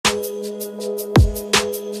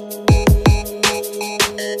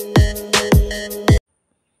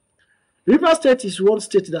Rivers State is one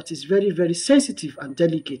state that is very, very sensitive and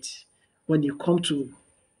delicate when it comes to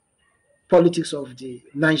politics of the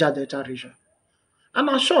Niger Delta region. And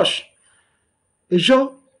as such,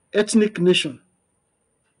 Ijaw ethnic nation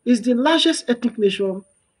is the largest ethnic nation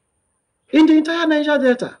in the entire Niger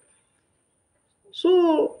Delta.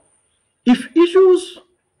 So, if issues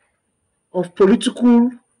of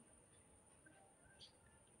political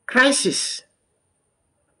crisis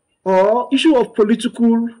or issue of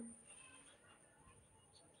political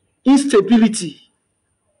instability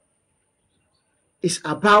is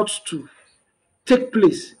about to take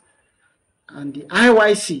place, and the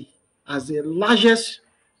IYC, as the largest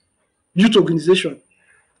youth organization,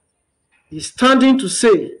 is standing to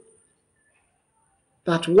say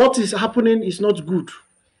that what is happening is not good.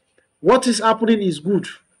 What is happening is good,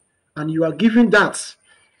 and you are giving that.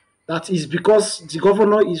 That is because the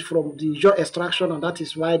governor is from the Ijaw extraction, and that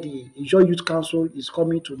is why the Ijaw Youth Council is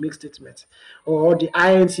coming to make statements, or the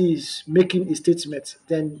INC is making a statement.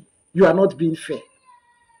 Then you are not being fair.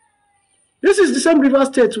 This is the same River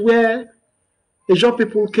State where Ijaw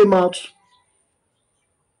people came out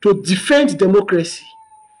to defend democracy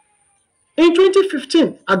in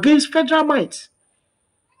 2015 against federal might.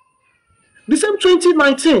 The same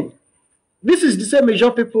 2019, this is the same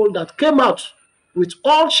Ijaw people that came out with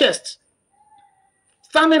all chest,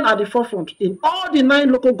 standing at the forefront in all the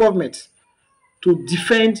 9 local governments to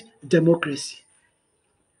defend democracy.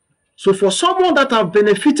 So for someone that have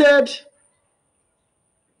benefited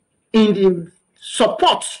in the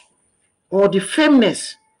support or the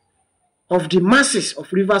firmness of the masses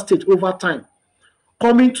of River State over time,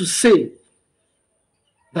 coming to say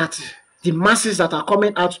that the masses that are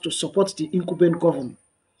coming out to support the incumbent government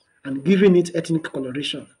and giving it ethnic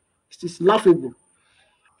coloration, it is laughable.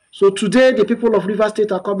 So today the people of River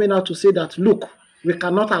State are coming out to say that, look, we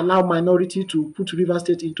cannot allow minority to put River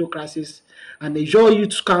State into crisis, and the Ijaw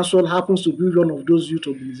Youth Council happens to be one of those youth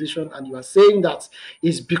organizations, and you are saying that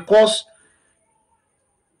it's because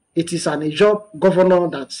it is an Ijaw governor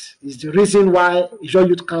that is the reason why Ijaw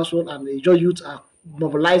Youth Council and the Ijaw Youth are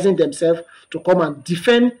mobilizing themselves to come and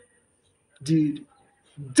defend the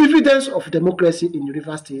dividends of democracy in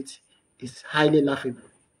River State. Is highly laughable.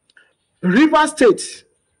 River State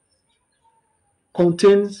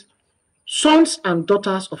contains sons and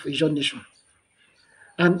daughters of Ijaw nation.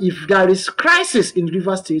 And if there is crisis in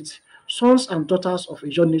River State, sons and daughters of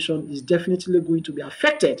Ijaw nation is definitely going to be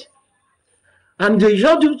affected. And the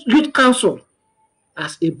Ijaw Youth Council,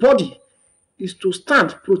 as a body, is to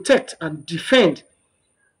stand, protect, and defend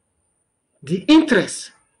the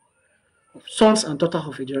interests of sons and daughters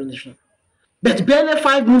of Ijaw nation. But barely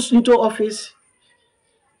 5 months into office,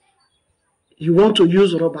 you want to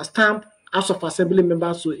use rubber stamp House of Assembly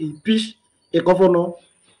members to impeach a governor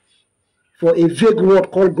for a vague word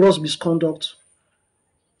called gross misconduct.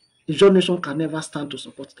 Ijaw nation can never stand to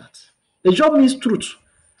support that. Ijaw means truth,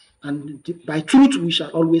 and by truth we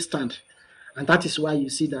shall always stand. And that is why you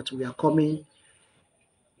see that we are coming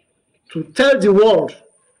to tell the world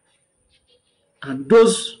and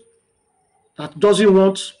those that doesn't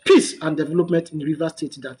want peace and development in River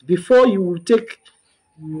State that before you will take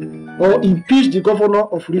or impeach the governor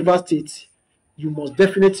of River State, you must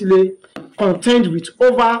definitely contend with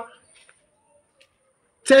over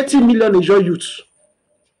 30 million Ijaw youths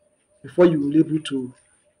before you will be able to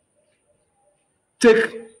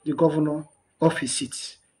take the governor off his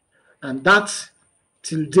seat. And that,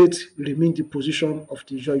 till date, remains the position of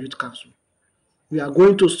the Ijaw Youth Council. We are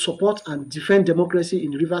going to support and defend democracy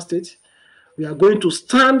in River State. We are going to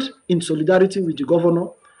stand in solidarity with the governor,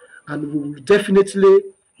 and we will definitely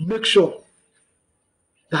make sure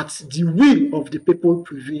that the will of the people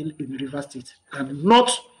prevail in River State and not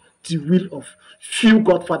the will of few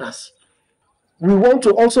godfathers. We want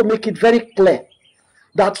to also make it very clear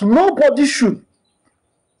that nobody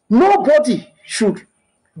should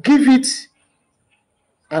give it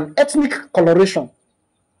an ethnic coloration.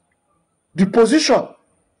 The position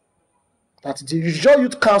that the Ijaw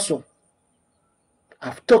Youth Council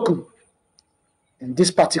have taken in this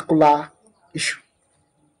particular issue.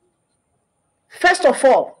 First of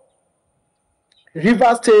all,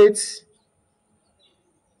 River State's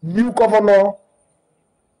new governor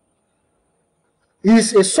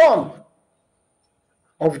is a son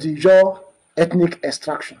of the Ijaw ethnic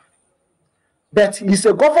extraction, but he's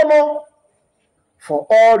a governor for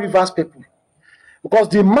all Rivers people, because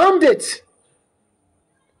the mandate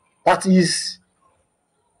that he is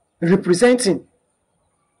representing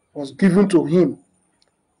was given to him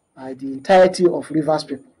by the entirety of Rivers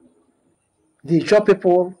people. The Ijaw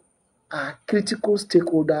people are critical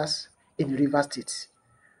stakeholders in River State,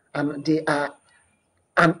 and they are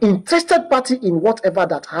an interested party in whatever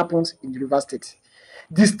that happens in the River State.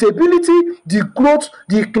 The stability, the growth,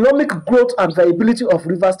 the economic growth and viability of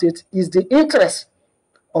River State is the interest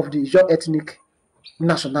of the Ijaw ethnic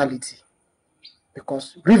nationality,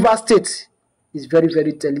 because River State is very,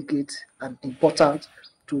 very delicate and important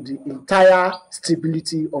to the entire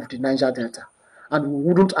stability of the Niger Delta. And we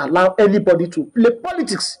wouldn't allow anybody to play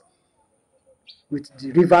politics with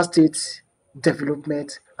the River State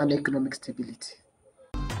development and economic stability.